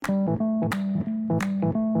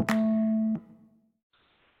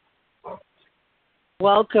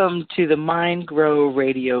Welcome to the Mind Grow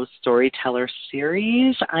Radio Storyteller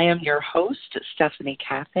Series. I am your host, Stephanie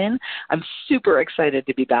Caffin. I'm super excited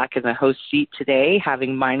to be back in the host seat today,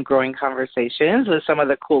 having mind-growing conversations with some of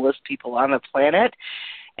the coolest people on the planet.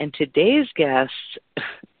 And today's guest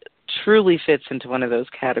truly fits into one of those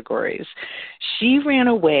categories. She ran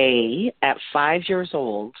away at 5 years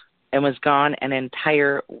old and was gone an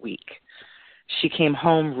entire week. She came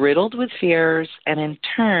home riddled with fears and in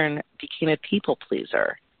turn became a people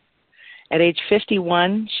pleaser. At age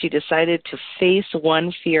 51, she decided to face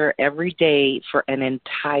one fear every day for an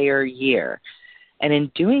entire year. And in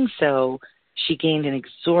doing so, she gained an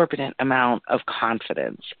exorbitant amount of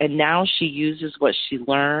confidence. And now she uses what she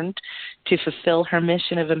learned to fulfill her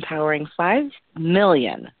mission of empowering 5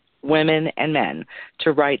 million women and men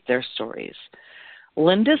to write their stories.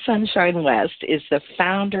 Linda Sunshine West is the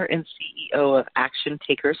founder and CEO of Action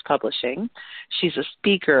Takers Publishing. She's a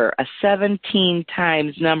speaker, a 17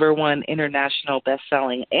 times #1 international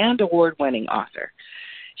best-selling and award-winning author.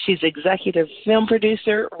 She's executive film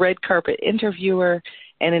producer, red carpet interviewer,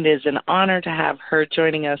 and it is an honor to have her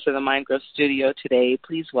joining us in the Mind Grow studio today.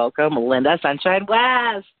 Please welcome Linda Sunshine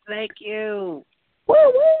West. Thank you.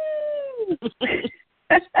 Woo-woo!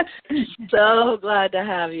 So glad to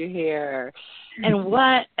have you here. And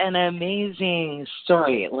what an amazing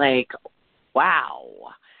story. Like,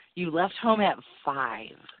 wow. You left home at 5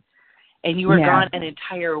 and you were gone an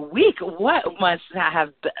entire week. What must that have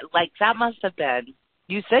been? Like, that must have been,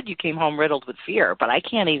 you said you came home riddled with fear, but I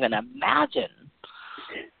can't even imagine.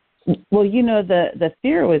 Well, you know, the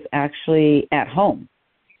fear was actually at home,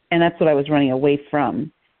 and that's what I was running away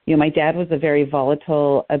from. You know, my dad was a very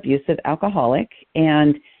volatile, abusive alcoholic,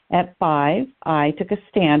 and at 5, I took a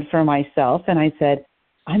stand for myself, and I said,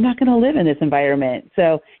 I'm not going to live in this environment.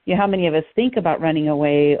 So, you know, how many of us think about running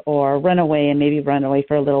away or run away and maybe run away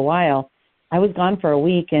for a little while? I was gone for a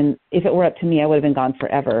week, and if it were up to me, I would have been gone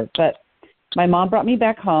forever. But my mom brought me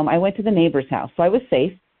back home. I went to the neighbor's house, so I was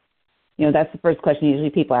safe. You know, that's the first question usually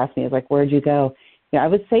people ask me is like, where'd you go? You know, I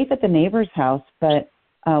was safe at the neighbor's house, but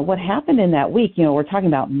what happened in that week, you know, we're talking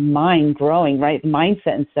about mind growing, right?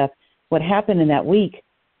 Mindset and stuff. What happened in that week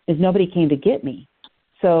is nobody came to get me.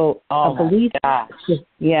 So a belief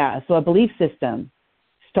system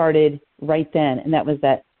started right then, and that was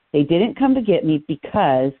that they didn't come to get me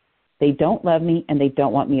because they don't love me and they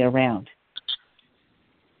don't want me around.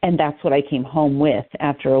 And that's what I came home with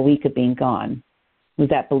after a week of being gone, was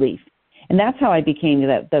that belief. And that's how I became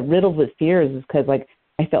the riddled with fears, is because, like,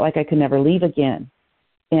 I felt like I could never leave again.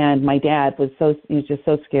 And my dad was just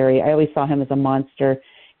so scary. I always saw him as a monster.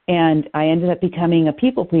 And I ended up becoming a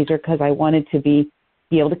people pleaser because I wanted to be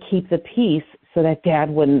able to keep the peace so that Dad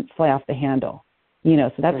wouldn't fly off the handle. You know,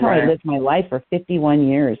 so that's how I lived my life for 51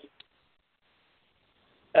 years.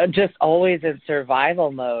 Just always in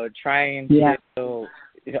survival mode, trying to,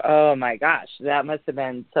 oh my gosh, that must have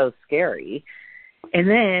been so scary. And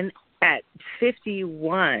then at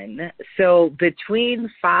 51, so between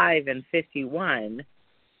 5 and 51,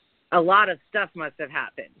 a lot of stuff must have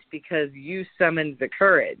happened because you summoned the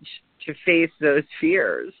courage to face those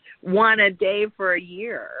fears, one a day for a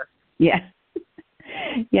year. Yeah.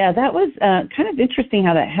 Yeah, that was kind of interesting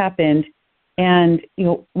how that happened. And, you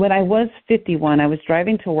know, when I was 51, I was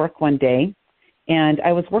driving to work one day, and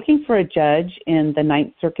I was working for a judge in the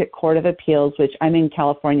Ninth Circuit Court of Appeals, which I'm in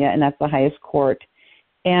California, and that's the highest court.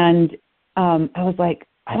 And I was like,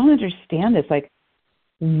 I don't understand this. Like,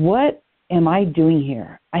 what am I doing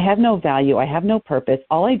here? I have no value. I have no purpose.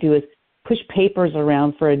 All I do is push papers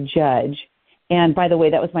around for a judge. And by the way,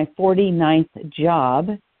 that was my 49th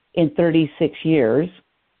job in 36 years.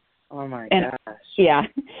 Oh my gosh. Yeah.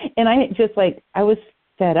 And I was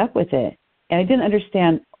fed up with it. And I didn't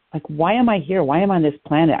understand, like, why am I here? Why am I on this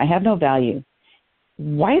planet? I have no value.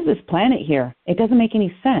 Why is this planet here? It doesn't make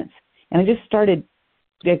any sense. And I just started,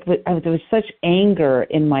 there was such anger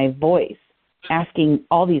in my voice, asking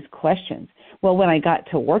all these questions. Well, when I got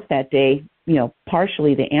to work that day, you know,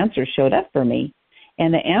 partially the answer showed up for me.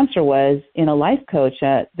 And the answer was, in a life coach,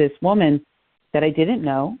 this woman that I didn't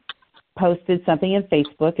know posted something in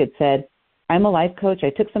Facebook. It said, I'm a life coach.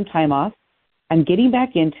 I took some time off. I'm getting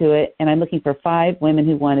back into it, and I'm looking for 5 women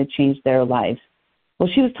who want to change their lives. Well,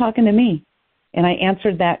 she was talking to me, and I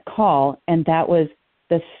answered that call, and that was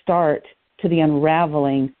the start to the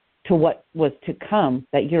unraveling to what was to come.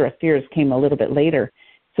 That year of fears came a little bit later.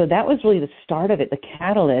 So that was really the start of it, the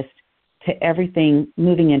catalyst to everything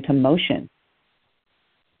moving into motion.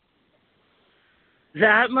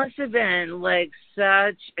 That must have been like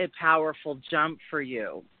such a powerful jump for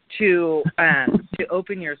you to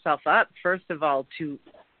open yourself up, first of all, to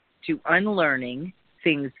unlearning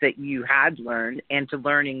things that you had learned and to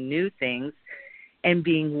learning new things and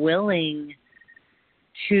being willing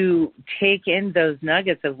to take in those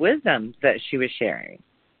nuggets of wisdom that she was sharing.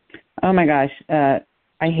 Oh my gosh, I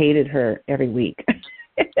hated her every week.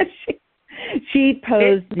 she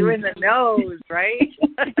posed you in the nose, right?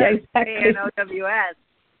 Yeah, exactly. ANOWS.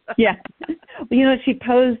 Yeah. Well, she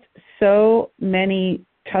posed so many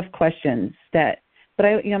tough questions but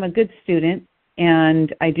I'm a good student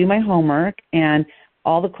and I do my homework, and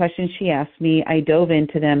all the questions she asked me, I dove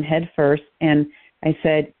into them head first, and I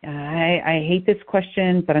said, I hate this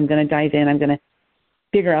question, but I'm going to dive in. I'm going to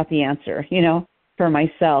figure out the answer, for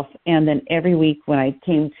myself. And then every week when I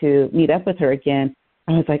came to meet up with her again,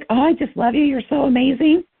 I was like, oh, I just love you. You're so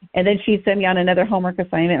amazing. And then she'd send me on another homework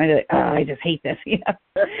assignment, and I'd be like, oh, I just hate this.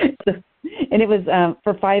 And it was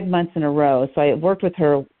for 5 months in a row. So I worked with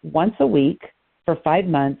her once a week for 5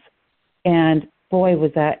 months. And boy,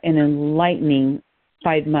 was that an enlightening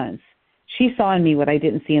 5 months. She saw in me what I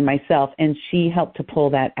didn't see in myself, and she helped to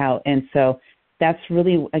pull that out. And so that's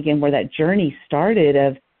really, again, where that journey started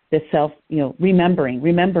of the self,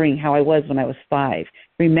 remembering how I was when I was 5,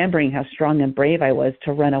 remembering how strong and brave I was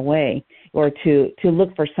to run away or to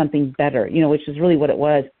look for something better, which is really what it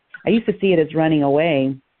was. I used to see it as running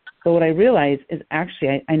away, but what I realized is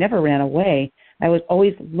actually I never ran away. I was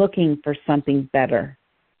always looking for something better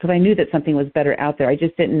because I knew that something was better out there. I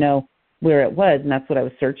just didn't know where it was, and that's what I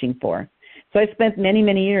was searching for. So I spent many,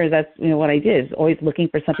 many years, that's what I did, is always looking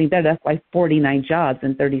for something better. That's why 49 jobs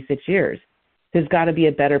in 36 years. There's got to be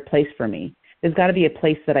a better place for me. There's got to be a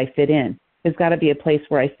place that I fit in. There's got to be a place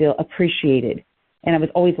where I feel appreciated. And I was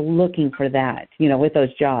always looking for that, with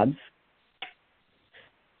those jobs.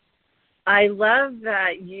 I love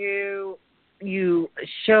that you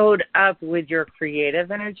showed up with your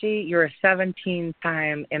creative energy. You're a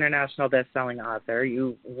 17-time international best-selling author.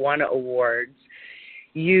 You won awards.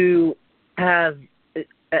 You have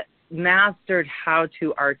mastered how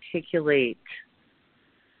to articulate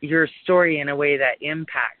your story in a way that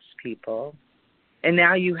impacts people. And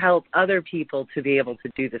now you help other people to be able to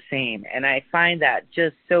do the same. And I find that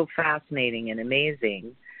just so fascinating and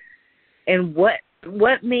amazing. And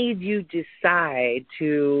what made you decide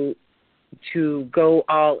to go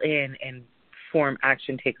all in and form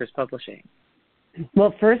Action Takers Publishing?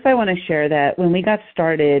 Well, first I want to share that when we got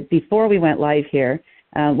started, before we went live here,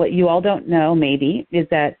 what you all don't know maybe is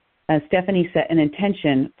that Stephanie set an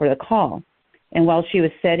intention for the call. And while she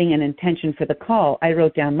was setting an intention for the call, I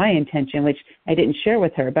wrote down my intention, which I didn't share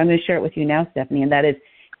with her, but I'm going to share it with you now, Stephanie, and that is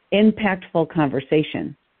impactful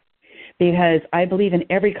conversation. Because I believe in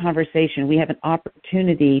every conversation, we have an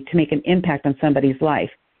opportunity to make an impact on somebody's life.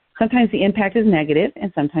 Sometimes the impact is negative,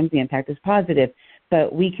 and sometimes the impact is positive.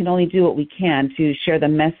 But we can only do what we can to share the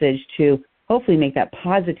message to hopefully make that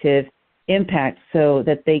positive impact so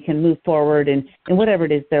that they can move forward in whatever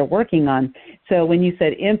it is they're working on. So when you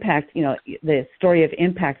said impact, the story of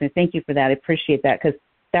impact, and thank you for that. I appreciate that because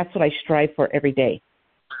that's what I strive for every day,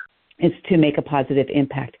 is to make a positive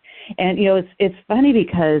impact. And, it's funny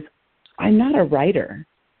because I'm not a writer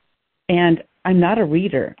and I'm not a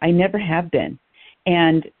reader. I never have been.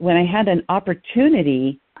 And when I had an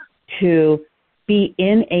opportunity to be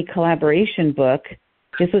in a collaboration book,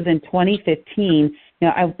 this was in 2015.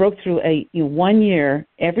 I broke through 1 year,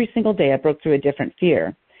 every single day I broke through a different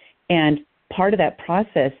fear. And part of that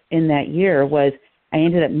process in that year was I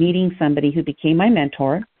ended up meeting somebody who became my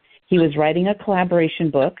mentor. He was writing a collaboration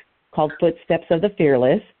book called Footsteps of the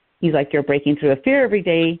Fearless. He's like, you're breaking through a fear every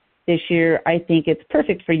day this year. I think it's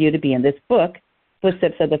perfect for you to be in this book,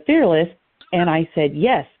 Footsteps of the Fearless. And I said,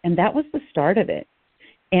 yes. And that was the start of it.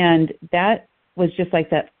 And that was just like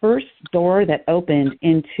that first door that opened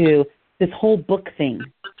into this whole book thing.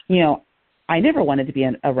 I never wanted to be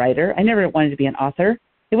a writer. I never wanted to be an author.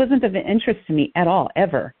 It wasn't of interest to me at all,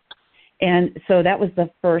 ever. And so that was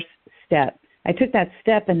the first step. I took that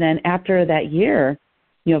step, and then after that year,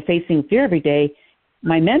 facing fear every day,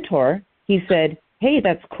 my mentor, he said, hey,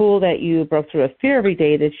 that's cool that you broke through a fear every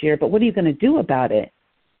day this year, but what are you going to do about it?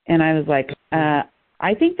 And I was like,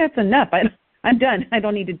 I think that's enough. I'm done. I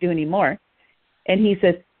don't need to do any more. And he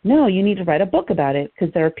says, no, you need to write a book about it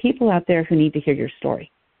because there are people out there who need to hear your story.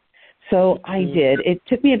 So I did. It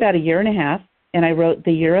took me about 1.5 years, and I wrote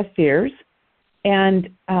The Year of Fears. And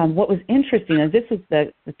what was interesting, and this is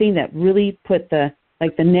the thing that really put the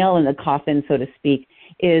nail in the coffin, so to speak,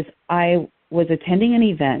 is I was attending an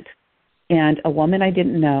event, and a woman I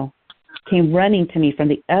didn't know came running to me from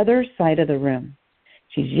the other side of the room.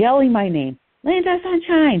 She's yelling my name, Linda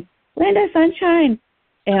Sunshine, Linda Sunshine.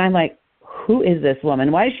 And I'm like, who is this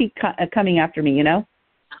woman? Why is she coming after me,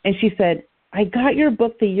 And she said, I got your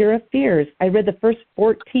book, The Year of Fears. I read the first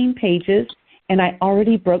 14 pages, and I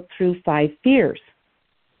already broke through 5 fears.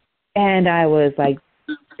 And I was like,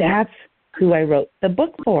 that's who I wrote the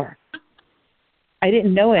book for. I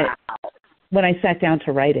didn't know it when I sat down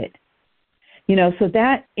to write it. You know, so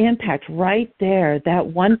that impact right there, that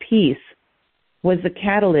one piece was the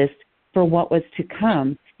catalyst for what was to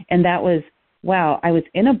come. And that was, wow, I was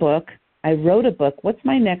in a book. I wrote a book. What's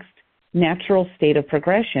my next natural state of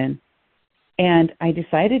progression? And I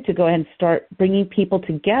decided to go ahead and start bringing people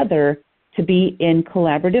together to be in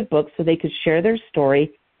collaborative books so they could share their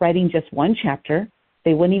story, writing just one chapter.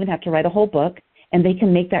 They wouldn't even have to write a whole book, and they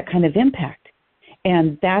can make that kind of impact.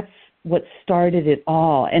 And that's what started it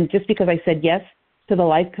all. And just because I said yes to the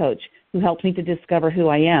life coach who helped me to discover who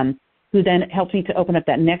I am, who then helped me to open up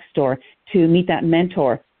that next door to meet that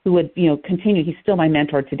mentor who would, you know, continue. He's still my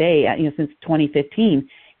mentor today, you know, since 2015,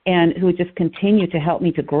 and who would just continue to help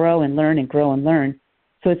me to grow and learn and grow and learn.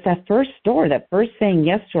 So it's that first door, that first saying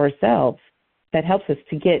yes to ourselves that helps us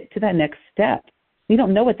to get to that next step. We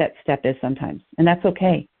don't know what that step is sometimes, and that's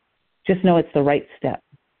okay. Just know it's the right step.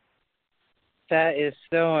 That is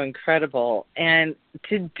so incredible. And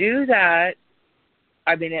to do that,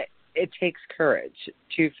 I mean, it takes courage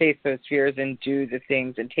to face those fears and do the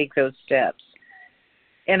things and take those steps.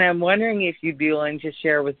 And I'm wondering if you'd be willing to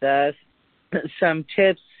share with us some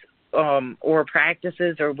tips or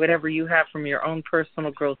practices or whatever you have from your own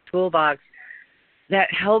personal growth toolbox that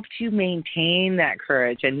helped you maintain that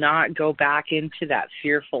courage and not go back into that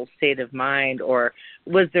fearful state of mind? Or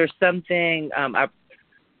was there something,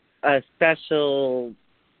 a special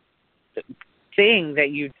thing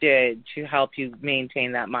that you did to help you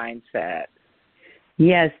maintain that mindset?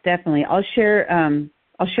 Yes, definitely. I'll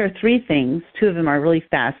share 3 things. 2 of them are really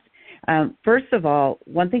fast. First of all,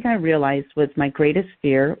 one thing I realized was my greatest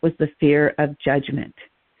fear was the fear of judgment.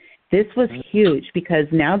 This was huge because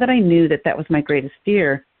now that I knew that that was my greatest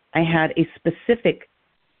fear, I had a specific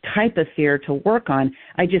type of fear to work on.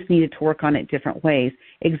 I just needed to work on it different ways.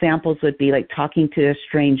 Examples would be like talking to a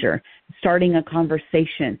stranger, starting a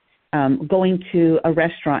conversation, going to a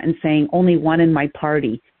restaurant and saying only one in my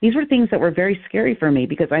party. These were things that were very scary for me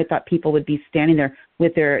because I thought people would be standing there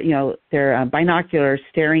with their binoculars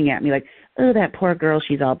staring at me like, oh, that poor girl,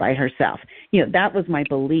 she's all by herself. You know, that was my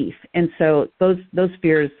belief. And so those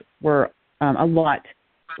fears were a lot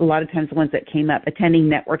of times the ones that came up, attending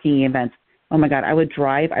networking events. Oh my God, I would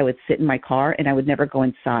drive, I would sit in my car, and I would never go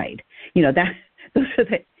inside. You know, those are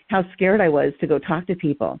how scared I was to go talk to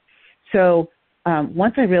people. So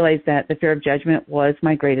once I realized that the fear of judgment was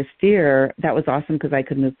my greatest fear, that was awesome because I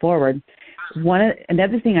could move forward.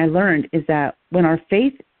 Another thing I learned is that when our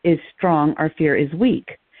faith is strong, our fear is weak.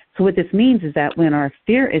 So what this means is that when our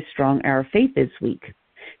fear is strong, our faith is weak.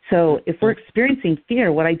 So if we're experiencing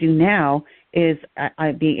fear, what I do now is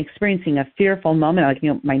I'd be experiencing a fearful moment, like,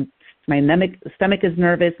 you know, my stomach is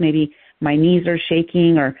nervous, maybe my knees are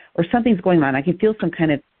shaking or something's going on. I can feel some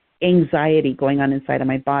kind of anxiety going on inside of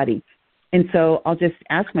my body. And so I'll just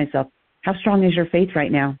ask myself, how strong is your faith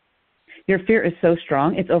right now? Your fear is so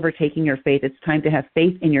strong, it's overtaking your faith. It's time to have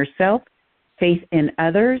faith in yourself, faith in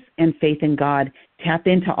others, and faith in God. Tap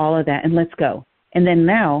into all of that and let's go. And then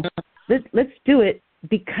now, let's do it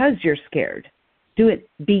because you're scared. Do it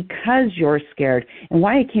because you're scared. And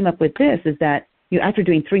why I came up with this is that after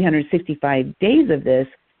doing 365 days of this,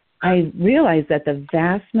 I realized that the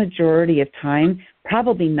vast majority of time,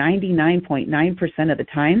 probably 99.9% of the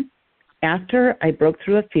time, after I broke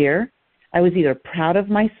through a fear, I was either proud of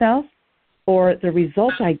myself or the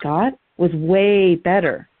result I got was way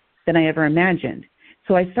better than I ever imagined.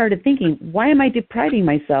 So I started thinking, why am I depriving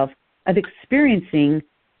myself of experiencing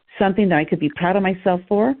something that I could be proud of myself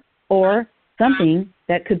for or something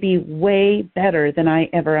that could be way better than I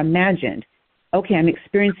ever imagined? Okay, I'm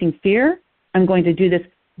experiencing fear. I'm going to do this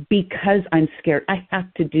because I'm scared. I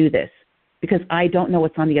have to do this because I don't know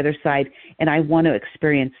what's on the other side, and I want to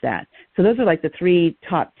experience that. So those are like the 3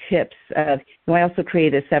 top tips. I also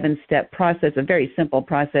created a 7-step process, a very simple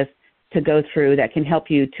process to go through that can help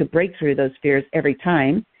you to break through those fears every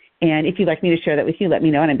time. And if you'd like me to share that with you, let me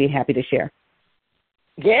know, and I'd be happy to share.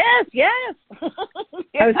 Yes.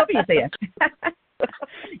 I was hoping you'd say yes.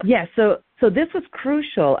 Yes, so this was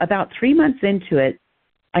crucial. About 3 months into it,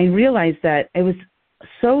 I realized that it was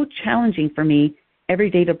so challenging for me every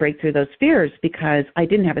day to break through those fears because I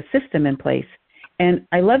didn't have a system in place. And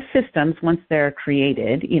I love systems once they're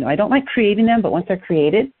created. You know, I don't like creating them, but once they're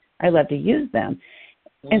created, I love to use them.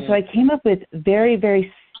 And so I came up with very,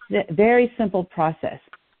 very, very simple process,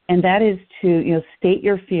 and that is to, state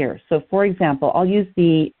your fear. So, for example, I'll use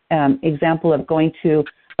the example of going to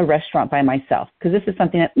a restaurant by myself, because this is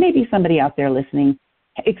something that maybe somebody out there listening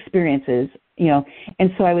experiences,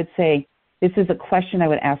 and so I would say, this is a question I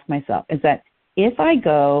would ask myself, is that if I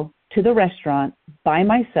go to the restaurant by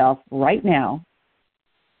myself right now,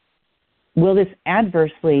 will this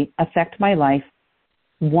adversely affect my life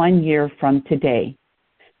 1 year from today?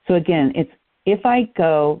 So again, it's if I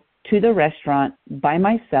go to the restaurant by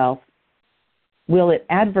myself, will it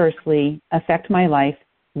adversely affect my life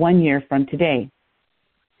 1 year from today?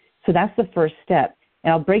 So that's the first step.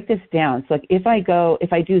 And I'll break this down. So like if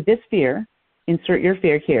I do this fear, insert your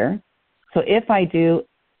fear here. So if I do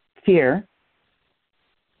fear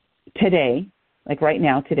today, like right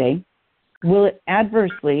now, today, will it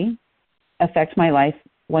adversely affect my life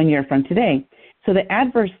 1 year from today? So the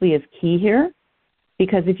adversely is key here,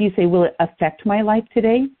 because if you say, will it affect my life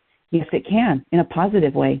today? Yes, it can, in a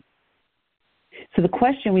positive way. So the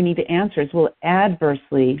question we need to answer is, will it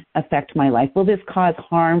adversely affect my life? Will this cause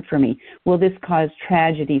harm for me? Will this cause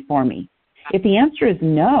tragedy for me? If the answer is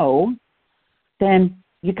no, then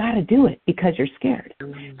you got to do it because you're scared.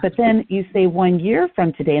 But then you say 1 year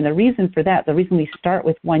from today, and the reason for that, the reason we start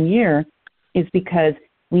with 1 year is because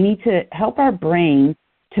we need to help our brain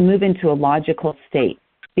to move into a logical state,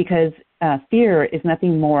 because fear is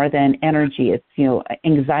nothing more than energy. It's,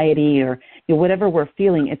 anxiety or whatever we're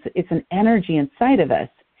feeling. It's an energy inside of us,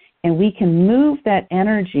 and we can move that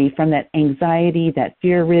energy from that anxiety, that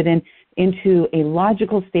fear-ridden, into a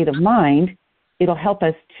logical state of mind. It'll help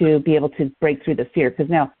us to be able to break through the fear, because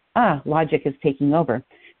now, logic is taking over.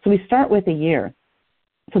 So we start with a year.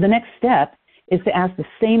 So the next step is to ask the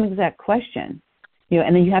same exact question,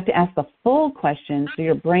 and then you have to ask the full question so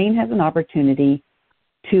your brain has an opportunity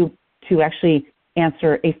to actually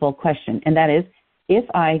answer a full question. And that is, if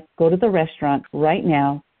I go to the restaurant right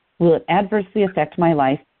now, will it adversely affect my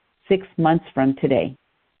life 6 months from today?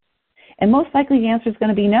 And most likely the answer is going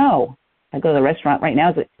to be no. I go to the restaurant right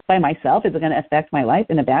now, is it by myself? Is it going to affect my life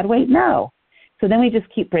in a bad way? No. So then we just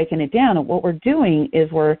keep breaking it down. And what we're doing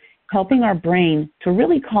is we're helping our brain to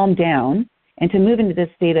really calm down and to move into this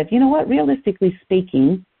state of, realistically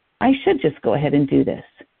speaking, I should just go ahead and do this,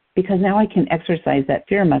 because now I can exercise that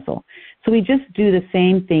fear muscle. So we just do the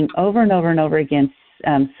same thing over and over and over again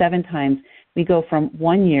 7 times. We go from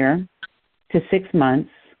 1 year to 6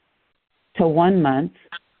 months to 1 month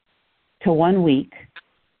to 1 week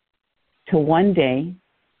to 1 day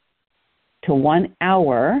to 1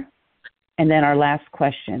 hour, and then our last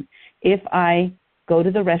question. If I go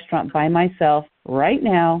to the restaurant by myself right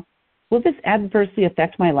now, will this adversely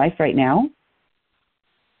affect my life right now?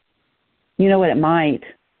 You know what, it might,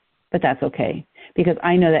 but that's okay, because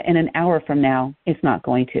I know that in an hour from now, it's not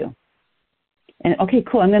going to. And okay,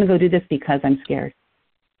 cool, I'm going to go do this because I'm scared.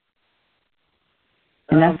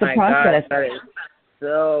 And that's the process. God, that is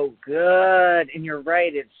so good. And you're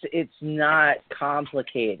right, it's not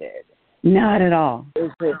complicated. Not at all.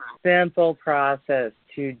 It's a simple process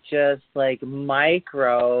to just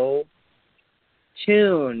micro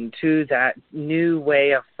tune to that new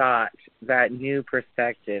way of thought, that new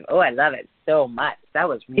perspective. Oh, I love it so much. That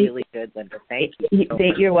was really good, Linda. Thank you.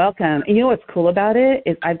 You're welcome. And you know what's cool about it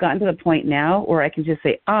is I've gotten to the point now where I can just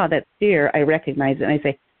say, that's fear. I recognize it. And I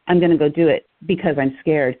say, I'm going to go do it because I'm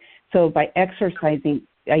scared. So by exercising,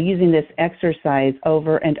 using this exercise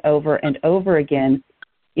over and over and over again,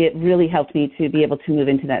 it really helped me to be able to move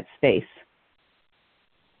into that space.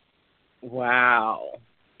 Wow.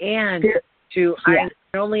 And I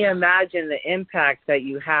can only imagine the impact that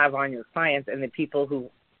you have on your clients and the people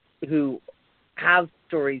who have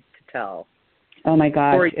stories to tell. Oh my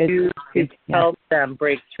gosh. Or you to help them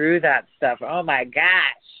break through that stuff. Oh my gosh.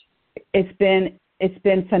 It's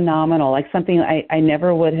been phenomenal. Like something I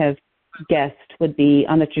never would have guessed would be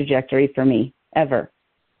on the trajectory for me, ever.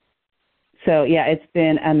 So yeah, it's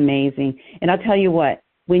been amazing. And I'll tell you what,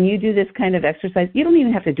 when you do this kind of exercise, you don't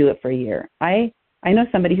even have to do it for a year. I know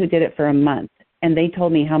somebody who did it for a month, and they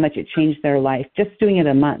told me how much it changed their life, just doing it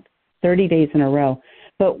a month, 30 days in a row.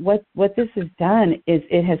 But what this has done is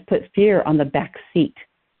it has put fear on the back seat.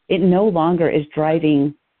 It no longer is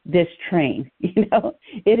driving this train.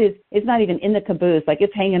 It's not even in the caboose. Like,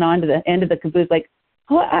 it's hanging on to the end of the caboose. Like,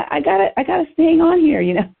 I gotta hang on here.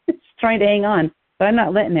 It's trying to hang on, but I'm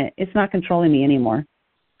not letting it. It's not controlling me anymore.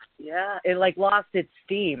 Yeah, it lost its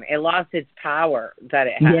steam. It lost its power that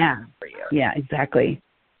it had for you. Yeah, exactly.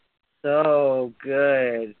 So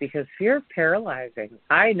good, because fear is paralyzing.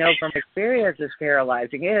 I know from experience it's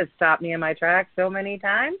paralyzing. It has stopped me in my tracks so many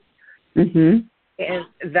times. Mm-hmm.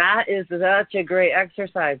 And that is such a great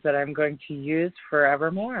exercise that I'm going to use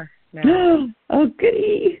forevermore now. Oh,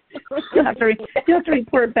 goody. You'll have to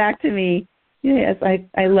report back to me. Yes,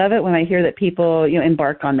 I love it when I hear that people,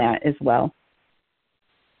 embark on that as well.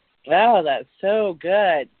 Oh, that's so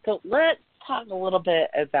good. So let's talk a little bit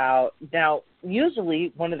about, now,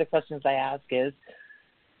 usually one of the questions I ask is,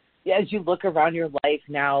 as you look around your life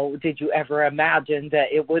now, did you ever imagine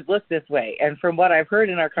that it would look this way? And from what I've heard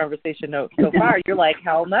in our conversation so far, you're like,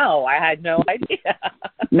 hell no, I had no idea.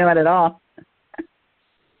 Not at all.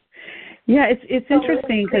 Yeah, it's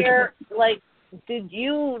interesting because, like, did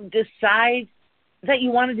you decide that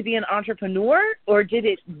you wanted to be an entrepreneur, or did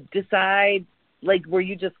it decide, like, were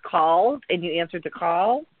you just called and you answered the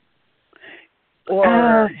call?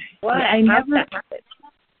 Or what? I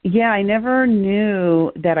never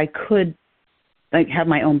knew that I could, like, have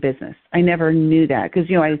my own business. I never knew that because,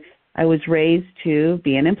 I was raised to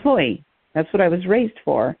be an employee. That's what I was raised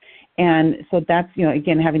for. And so that's,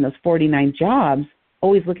 again, having those 49 jobs,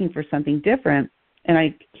 always looking for something different. And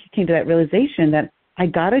I came to that realization that I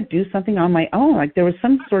got to do something on my own. Like there was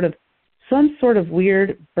some sort of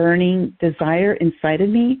weird burning desire inside of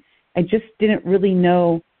me. I just didn't really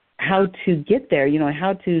know how to get there,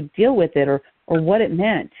 how to deal with it or what it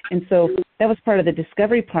meant. And so that was part of the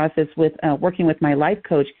discovery process with working with my life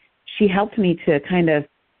coach. She helped me to kind of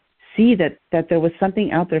see that there was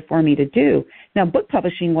something out there for me to do. Now, book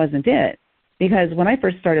publishing wasn't it, because when I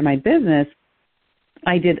first started my business,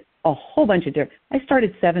 I did a whole bunch of different, I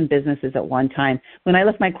started 7 businesses at one time. When I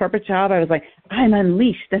left my corporate job, I was like, I'm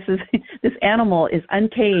unleashed. This animal is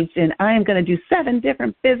uncaged, and I am going to do 7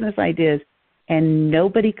 different business ideas. And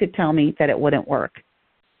nobody could tell me that it wouldn't work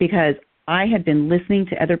because I had been listening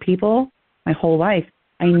to other people my whole life.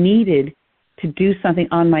 I needed to do something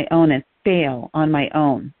on my own and fail on my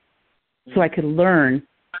own so I could learn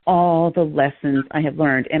all the lessons I have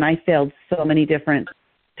learned. And I failed so many different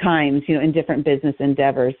times, in different business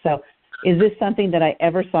endeavors. So is this something that I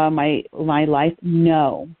ever saw in my life?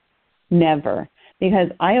 No, never. Because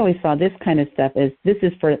I always saw this kind of stuff as this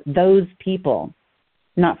is for those people,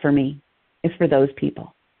 not for me. It's for those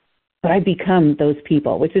people. But I become those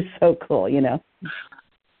people, which is so cool,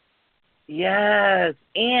 Yes.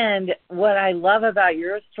 And what I love about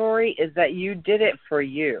your story is that you did it for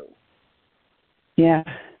you. Yeah.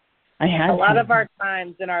 I had a lot of our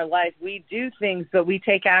times in our life, we do things, but we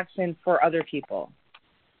take action for other people.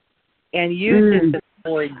 And you did this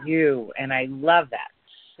for you, and I love that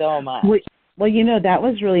so much. Well, that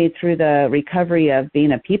was really through the recovery of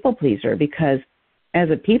being a people pleaser, because as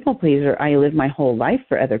a people pleaser, I lived my whole life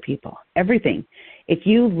for other people, everything. If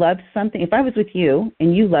you loved something, if I was with you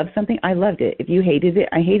and you loved something, I loved it. If you hated it,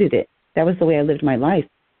 I hated it. That was the way I lived my life.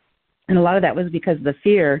 And a lot of that was because of the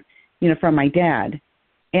fear, from my dad.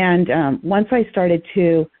 And once I started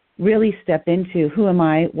to really step into who am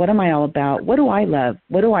I, what am I all about, what do I love,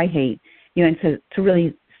 what do I hate, and to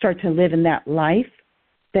really start to live in that life,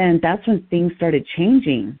 then that's when things started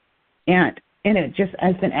changing. And it just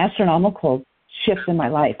has been astronomical shifts in my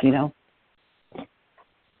life,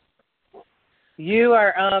 You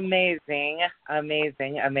are amazing,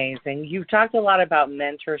 amazing, amazing. You've talked a lot about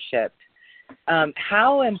mentorship.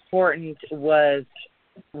 How important was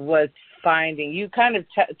finding, you kind of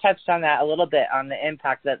touched on that a little bit, on the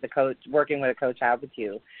impact that working with a coach had with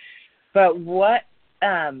you. But what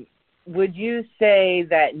would you say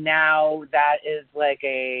that now that is like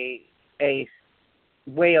a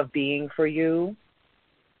way of being for you?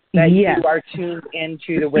 That you are tuned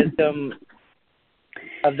into the wisdom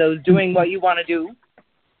of those doing what you want to do?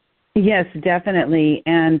 Yes, definitely.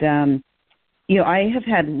 And, I have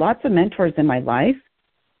had lots of mentors in my life,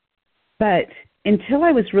 but until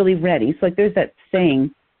I was really ready, so like there's that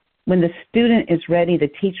saying, when the student is ready, the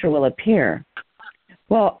teacher will appear.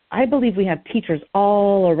 Well, I believe we have teachers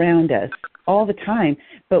all around us all the time,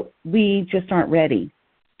 but we just aren't ready.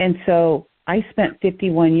 And so I spent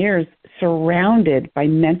 51 years surrounded by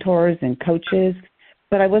mentors and coaches,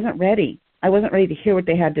 but I wasn't ready. I wasn't ready to hear what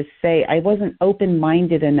they had to say. I wasn't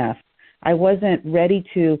open-minded enough. I wasn't ready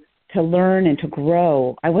to learn and to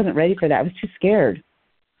grow. I wasn't ready for that. I was too scared.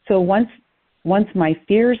 So once my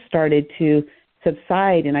fears started to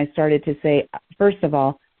subside and I started to say, first of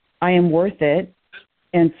all, I am worth it.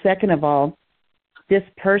 And second of all, this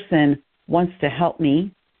person wants to help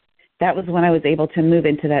me. That was when I was able to move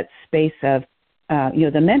into that space of,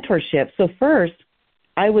 the mentorship. So first,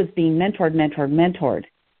 I was being mentored.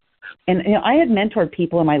 And I had mentored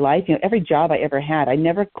people in my life. Every job I ever had, I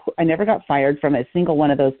never got fired from a single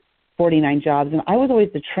one of those 49 jobs. And I was always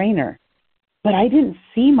the trainer. But I didn't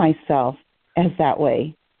see myself as that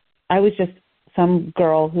way. I was just some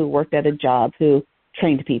girl who worked at a job who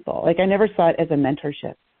trained people. Like I never saw it as a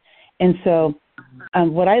mentorship. And so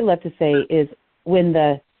what I love to say is when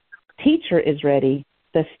the teacher is ready,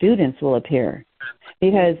 the students will appear.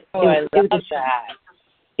 Because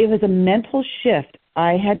it was a mental shift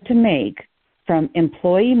I had to make from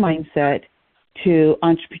employee mindset to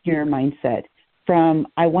entrepreneur mindset, from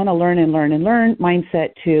I want to learn and learn and learn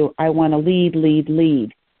mindset to I want to lead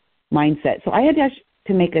mindset. So I had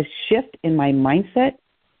to make a shift in my mindset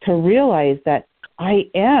to realize that I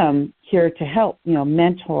am here to help,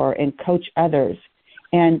 mentor and coach others.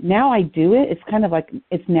 And now I do it. It's kind of like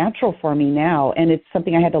it's natural for me now, and it's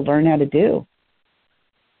something I had to learn how to do.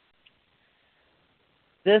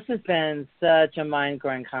 This has been such a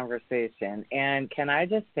mind-growing conversation, and can I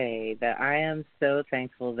just say that I am so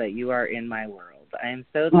thankful that you are in my world. I am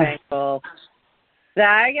so thankful that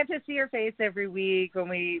I get to see your face every week when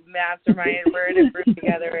we mastermind and we're in a group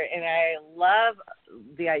together, and I love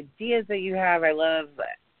the ideas that you have. I love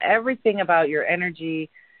everything about your energy,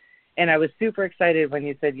 and I was super excited when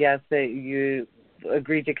you said yes, that you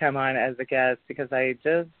agreed to come on as a guest, because I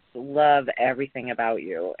just love everything about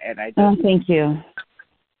you. And I just, thank you.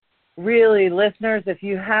 Really, listeners, if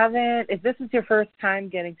this is your first time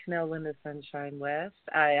getting to know Linda Sunshine West,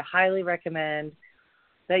 I highly recommend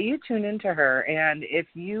that you tune into her. And if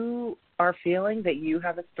you are feeling that you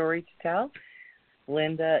have a story to tell,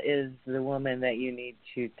 Linda is the woman that you need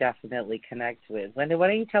to definitely connect with. Linda, why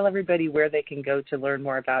don't you tell everybody where they can go to learn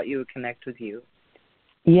more about you and connect with you?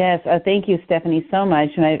 Yes, thank you, Stephanie, so much.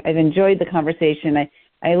 And I've enjoyed the conversation.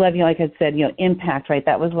 I love you, like I said, impact, right?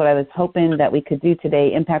 That was what I was hoping that we could do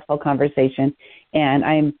today, impactful conversation. And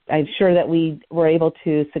I'm sure that we were able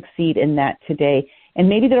to succeed in that today. And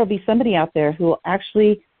maybe there will be somebody out there who will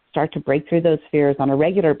actually start to break through those fears on a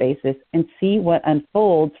regular basis and see what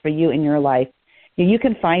unfolds for you in your life. You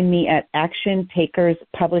can find me at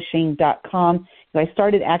actiontakerspublishing.com. I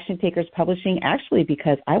started Action Takers Publishing actually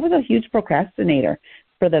because I was a huge procrastinator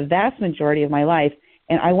for the vast majority of my life,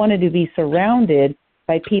 and I wanted to be surrounded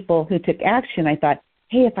by people who took action. I thought,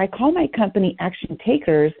 hey, if I call my company Action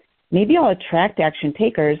Takers, maybe I'll attract action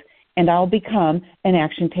takers and I'll become an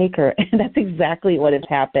action taker. And that's exactly what has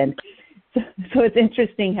happened. So it's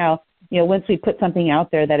interesting how, once we put something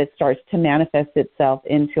out there that it starts to manifest itself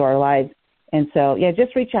into our lives. And so,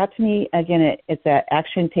 just reach out to me. Again, it's at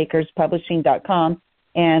actiontakerspublishing.com.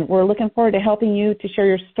 And we're looking forward to helping you to share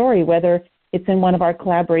your story, whether it's in one of our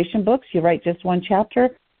collaboration books, you write just one chapter,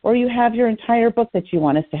 or you have your entire book that you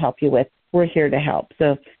want us to help you with. We're here to help.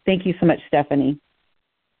 So thank you so much, Stephanie.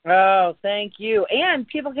 Oh, thank you. And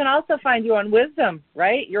people can also find you on Wisdom,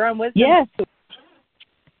 right? You're on Wisdom?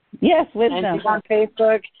 Yes, Wisdom. And she's on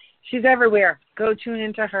Facebook. She's everywhere. Go tune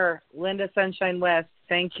into her. Linda Sunshine West,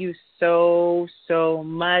 thank you so, so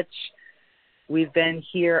much. We've been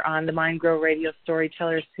here on the Mind Grow Radio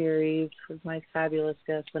Storyteller Series with my fabulous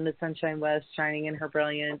guest, Linda Sunshine West, shining in her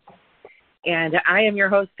brilliance. And I am your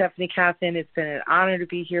host, Stephanie Caffin. It's been an honor to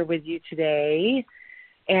be here with you today.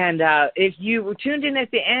 And if you tuned in at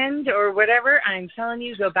the end or whatever, I'm telling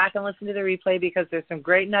you, go back and listen to the replay because there's some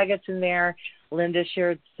great nuggets in there. Linda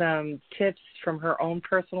shared some tips from her own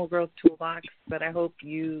personal growth toolbox that I hope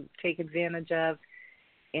you take advantage of.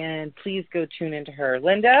 And please go tune into her.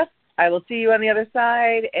 Linda, I will see you on the other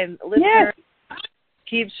side. And listeners,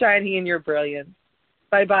 keep shining in your brilliance.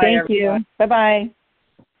 Bye-bye, Thank everyone. you.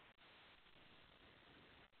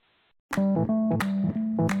 Bye-bye.